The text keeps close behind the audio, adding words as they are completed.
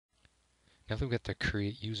Now that we've got the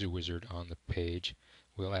create user wizard on the page,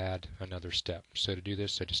 we'll add another step. So to do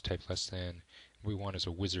this, I just type less than. What we want is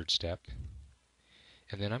a wizard step.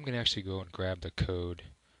 And then I'm going to actually go and grab the code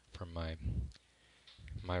from my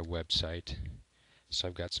website. So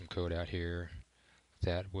I've got some code out here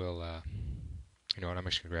that will, you know what, I'm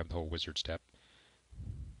actually going to grab the whole wizard step.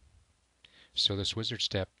 So this wizard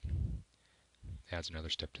step adds another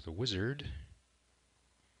step to the wizard.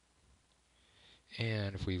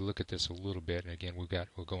 And if we look at this a little bit, and again,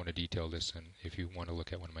 we'll go into detail this, and if you want to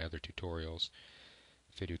look at one of my other tutorials,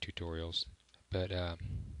 video tutorials. But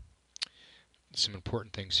some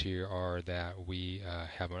important things here are that we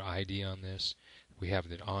have an ID on this. We have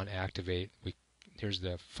the on activate. Here's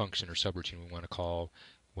the function or subroutine we want to call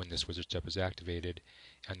when this wizard step is activated,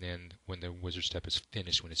 and then when the wizard step is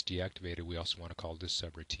finished, when it's deactivated, we also want to call this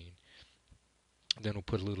subroutine. Then we'll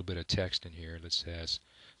put a little bit of text in here that says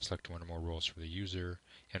select one or more roles for the user,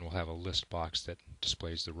 and we'll have a list box that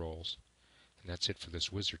displays the roles. And that's it for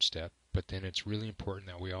this wizard step. But then it's really important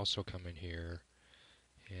that we also come in here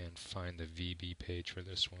and find the VB page for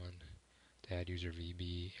this one, to add user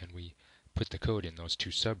VB, and we put the code in those two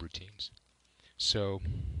subroutines. So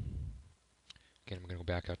again, I'm going to go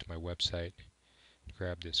back out to my website,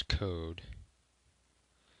 grab this code.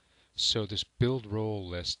 So this build role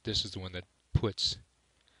list, this is the one that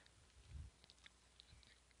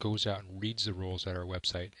goes out and reads the roles at our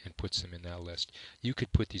website and puts them in that list. You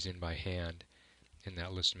could put these in by hand in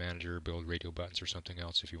that list manager, build radio buttons or something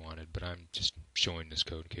else if you wanted, but I'm just showing this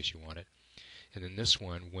code in case you want it. And then this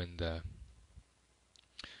one, when the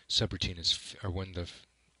subroutine is, or when the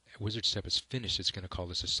wizard step is finished, it's going to call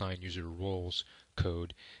this assign user roles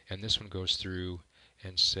code, and this one goes through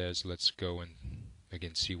and says let's go and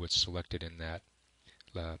again see what's selected in that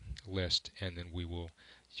list, and then we will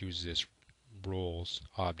use this roles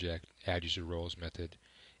object, add user roles method,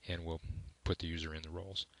 and we'll put the user in the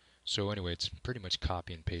roles. So anyway, it's pretty much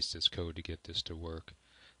copy and paste this code to get this to work,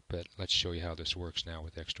 but let's show you how this works now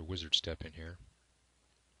with extra wizard step in here.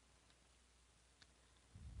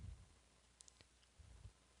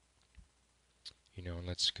 You know, and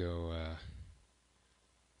let's go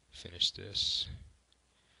finish this.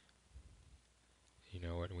 You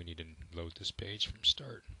know what, we need to load this page from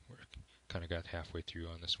start. We're kind of got halfway through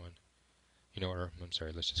on this one. You know what, I'm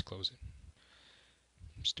sorry, let's just close it.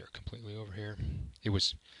 Start completely over here. It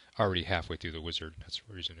was already halfway through the wizard. That's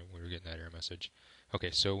the reason we were getting that error message.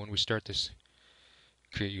 Okay, so when we start this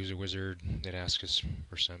create user wizard, it asks us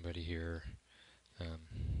for somebody here.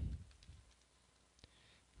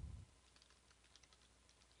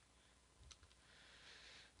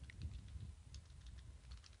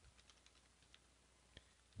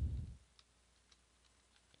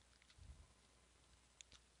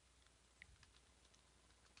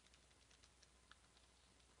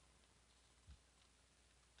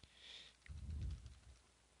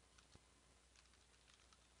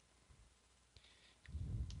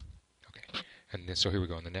 And then, so here we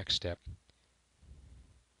go on the next step.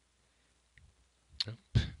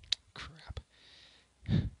 Oh, crap.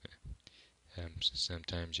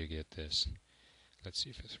 Sometimes you get this. Let's see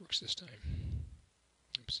if this works this time.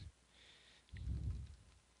 Oops.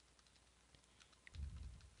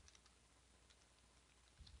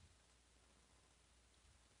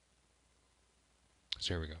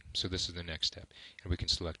 So here we go. So this is the next step. And we can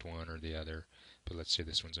select one or the other. But let's say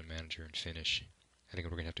this one's a manager and finish. I think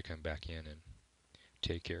we're going to have to come back in and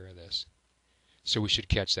take care of this. So we should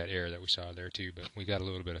catch that error that we saw there too, but we got a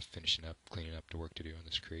little bit of finishing up, cleaning up to work to do on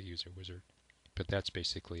this create user wizard. But that's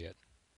basically it.